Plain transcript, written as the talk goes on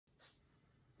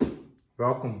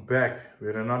Welcome back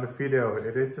with another video.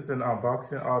 It isn't an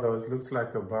unboxing, although it looks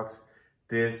like a box.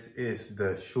 This is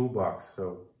the shoe box.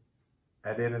 So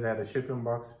I didn't have a shipping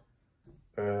box.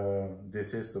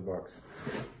 This is the box.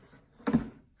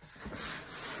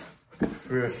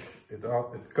 First, it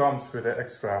comes with an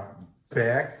extra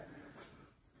bag.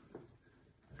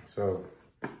 So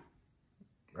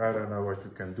I don't know what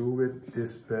you can do with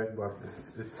this bag, but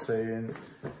it's saying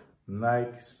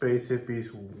Nike Space Hippies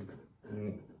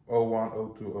 01,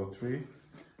 02, 03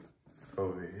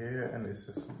 over here, and is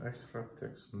there some extra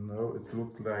text? No, it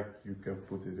looked like you can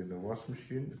put it in the washing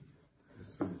machine.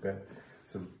 It's a bag.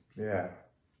 Yeah,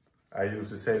 I use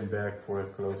the same bag for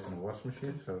clothes in the washing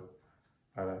machine, so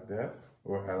I like that,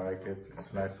 or I like it.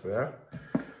 It's nice to have.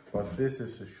 But this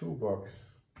is a shoe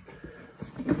box.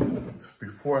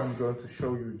 Before I'm going to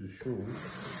show you the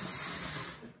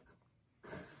shoes,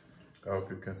 I hope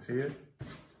you can see it.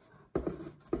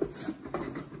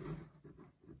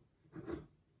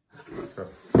 So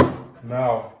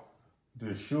now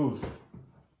the shoes.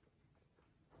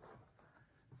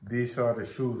 These are the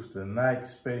shoes, the Nike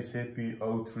Space Hippie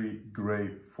 03 Grey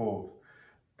Fold.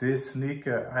 This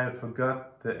sneaker, I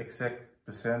forgot the exact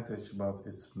percentage, but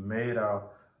it's made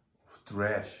out of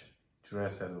trash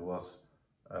that it was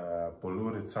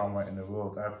polluted somewhere in the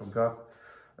world. I forgot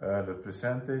the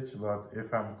percentage, but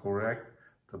if I'm correct,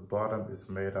 the bottom is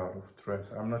made out of trash.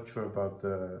 I'm not sure about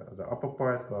the upper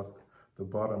part, but the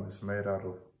bottom is made out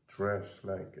of trash.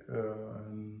 Like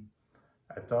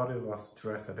I thought it was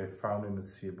trash that they found in the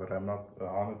sea, but I'm not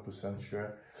 100%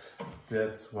 sure.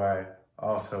 That's why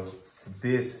also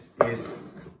this is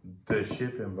the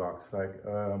shipping box. Like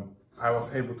I was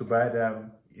able to buy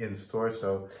them in store,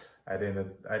 so I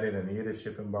didn't need a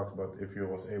shipping box. But if you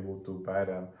was able to buy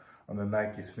them on the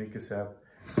Nike sneakers app,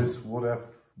 this would have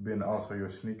been also your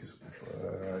sneakers,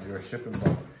 your shipping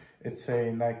box. It's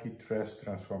a Nike trash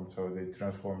transform, so they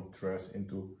transform trash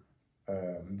into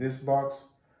this box,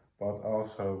 but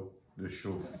also the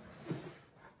shoe.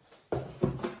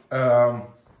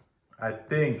 I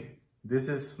think this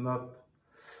is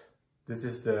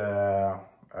the,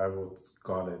 I would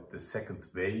call it the second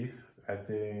wave. I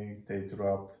think they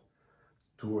dropped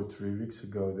 2 or 3 weeks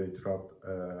ago, they dropped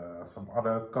some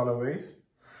other colorways.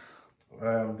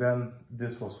 Then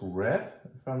this was red,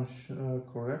 if I'm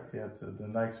correct. Yeah, the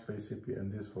Nike Space Hippie,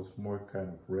 and this was more kind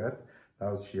of red.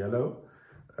 Now it's yellow.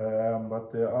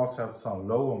 But they also have some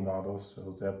lower models.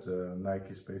 So they have the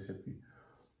Nike Space Hippie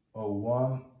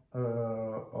 01,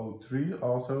 03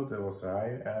 also, there was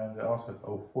high, and they also had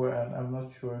 04, and I'm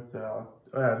not sure if they are,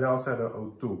 oh yeah, they also had a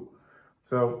 02.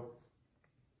 So,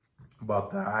 but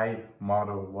the high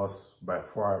model was by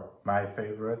far my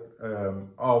favorite,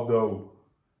 although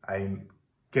I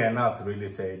cannot really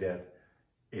say that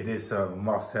it is a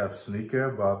must-have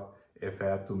sneaker, but if I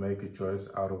had to make a choice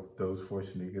out of those 4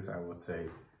 sneakers, I would say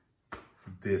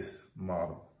this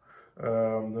model.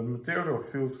 The material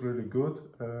feels really good.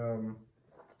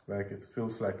 Like it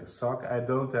feels like a sock. I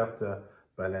don't have the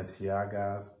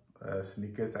Balenciaga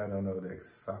sneakers. I don't know the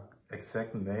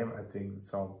exact name. I think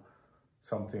it's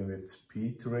something with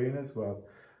speed trainers, but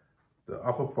the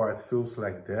upper part feels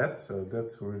like that. So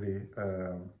that's really,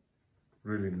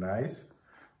 really nice.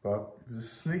 But the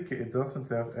sneaker, it doesn't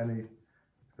have any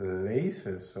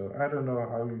laces. So I don't know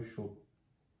how you should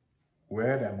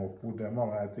wear them or put them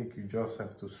on. I think you just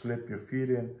have to slip your feet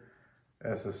in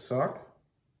as a sock.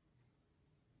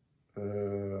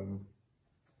 Let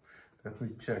me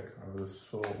check how the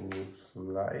sole looks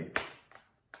like.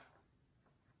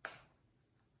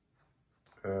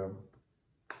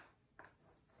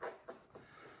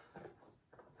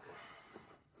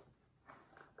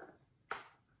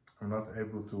 I'm not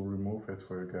able to remove it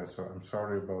for you guys, so I'm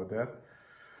sorry about that.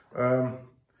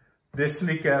 This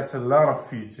sneaker has a lot of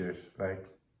features, like,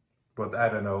 but I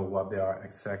don't know what they are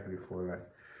exactly for. Like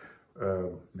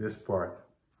this part,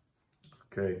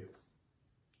 okay,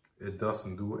 it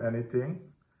doesn't do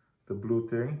anything. The blue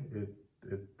thing,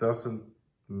 it doesn't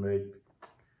make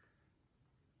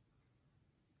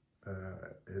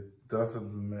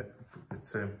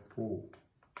it's a pull.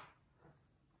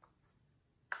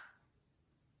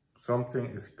 Something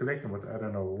is clicking, but I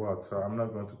don't know what. So I'm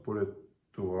not going to pull it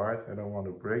too hard. I don't want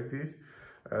to break these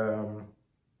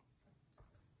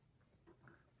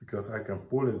because I can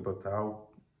pull it, but how?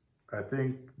 I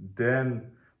think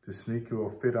then the sneaker will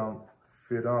fit on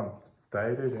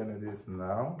tighter than it is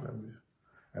now.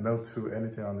 I don't feel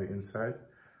anything on the inside.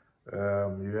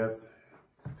 You had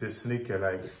this sneaker,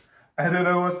 like, I don't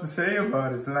know what to say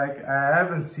about it. It's like I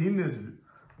haven't seen this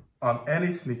on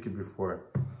any sneaker before.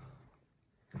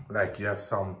 Like you have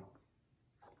some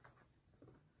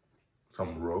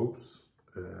ropes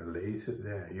laces.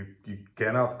 Yeah, you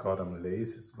cannot call them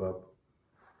laces, but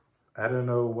I don't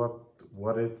know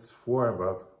what it's for,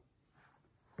 but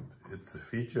it's a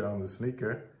feature on the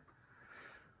sneaker.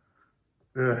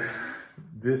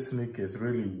 This sneaker is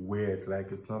really weird,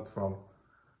 like it's not from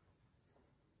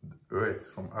the earth,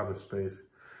 from outer space.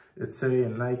 It's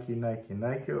saying Nike, Nike,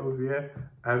 Nike over here.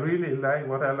 I really like,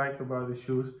 what I like about the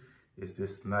shoes is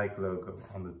this Nike logo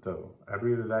on the toe. I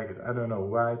really like it. I don't know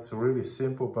why, it's really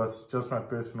simple, but it's just my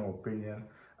personal opinion.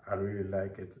 I really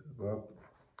like it, but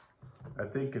I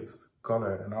think it's the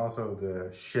color and also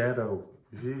the shadow.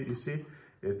 You see?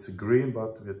 It's green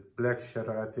but with black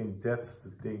shadow. I think that's the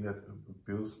thing that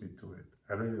appeals me to it.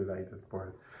 I really like that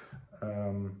part.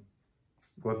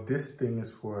 What this thing is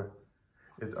for,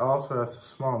 it also has a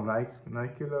small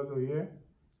Nike logo here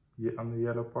on the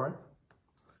yellow part.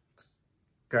 It's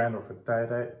kind of a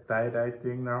tie-dye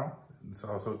thing now. It's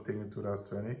also a thing in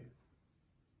 2020.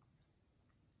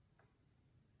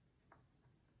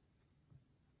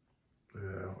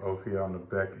 Over here on the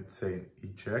back it's saying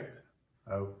eject.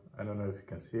 Oh, I don't know if you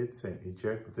can see it, it's saying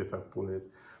eject, but if I pull it,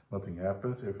 nothing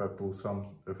happens. If I pull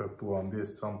on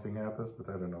this, something happens, but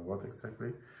I don't know what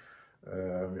exactly.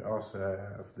 We also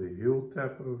have the heel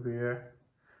tab over here.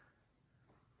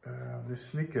 The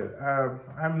sneaker,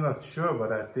 I'm not sure,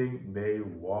 but I think they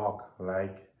walk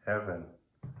like heaven.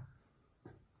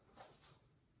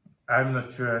 I'm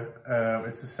not sure.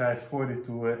 It's a size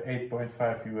 42,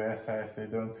 8.5 US size. They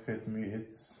don't fit me.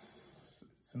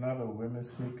 It's another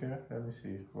women's sneaker. Let me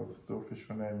see what the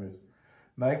official name is.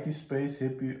 Nike Space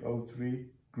Hippie 03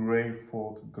 Gray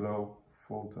Fold Glow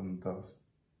Fulton Dust.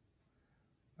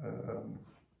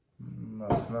 No,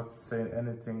 it's not saying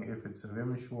anything if it's a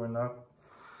women's shoe or not,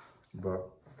 but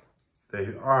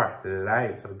they are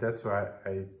light, so that's why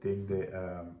I think they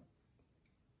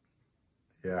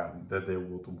that they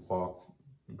would walk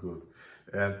good.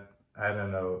 And I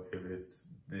don't know if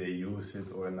they use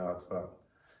it or not, but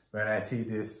when I see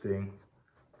this thing,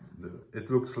 it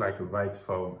looks like a white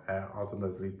foam. I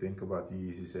automatically think about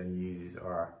Yeezys, and Yeezys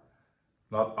are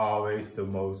not always the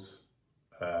most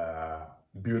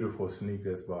beautiful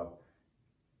sneakers, but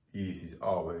Yeezys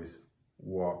always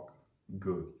walk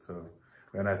good. So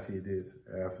when I see this,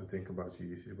 I have to think about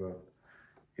Yeezy. But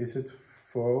is it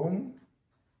foam?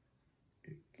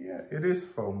 Yeah, it is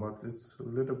foam, but it's a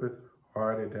little bit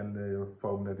harder than the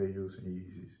foam that they use in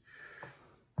Yeezys.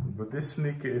 But this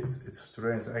sneaker, it's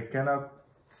strange. I cannot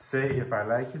say if I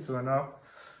like it or not.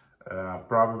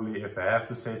 Probably if I have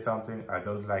to say something, I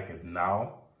don't like it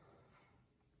now.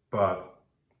 But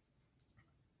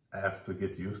I have to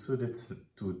get used to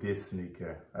this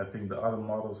sneaker. I think the other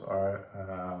models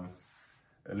are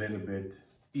a little bit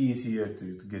easier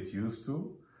to get used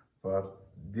to. But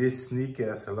this sneaker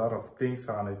has a lot of things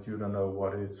on it. You don't know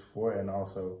what it's for, and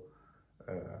also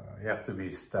you have to be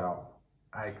style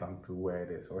icon to wear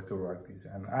this or to rock these.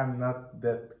 And I'm not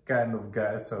that kind of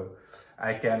guy, so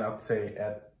I cannot say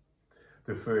at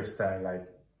the first time like,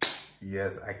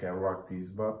 yes, I can rock these.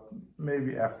 But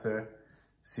maybe after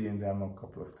seeing them a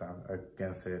couple of times, I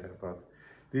can say that. But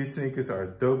these sneakers are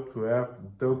dope to have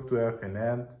in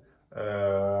hand.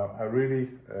 I really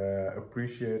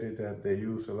appreciated that they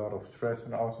use a lot of stress,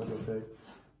 and also that they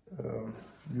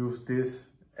use this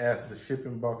as the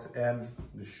shipping box and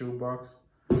the shoe box.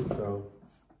 So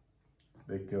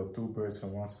they kill two birds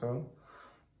in one stone.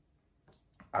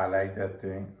 I like that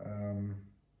thing.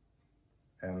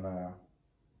 And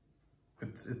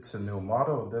it's a new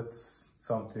model. That's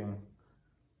something.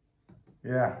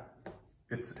 Yeah,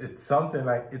 it's something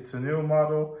like it's a new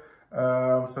model.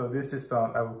 So this is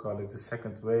done, I would call it the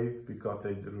second wave, because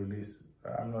they released,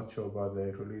 I'm not sure about,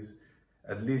 they released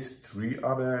at least 3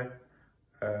 other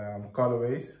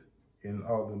colorways in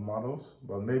all the models,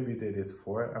 but maybe they did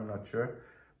 4, I'm not sure.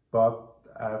 But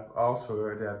I've also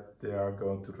heard that they are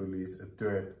going to release a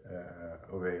 3rd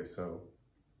wave, so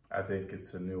I think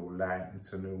it's a new line,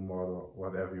 it's a new model,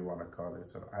 whatever you want to call it.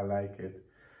 So I like it.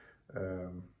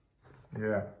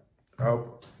 Yeah, I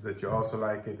hope that you also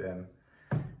like it, and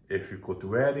if you could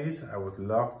wear these, I would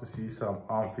love to see some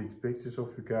on-feet pictures of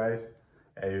you guys.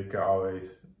 And you can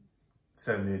always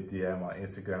send me a DM on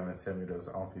Instagram and send me those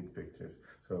on-feet pictures.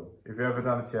 So if you haven't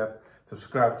done it yet,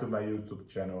 subscribe to my YouTube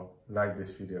channel, like this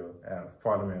video, and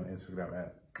follow me on Instagram.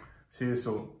 And see you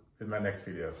soon with my next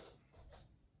video.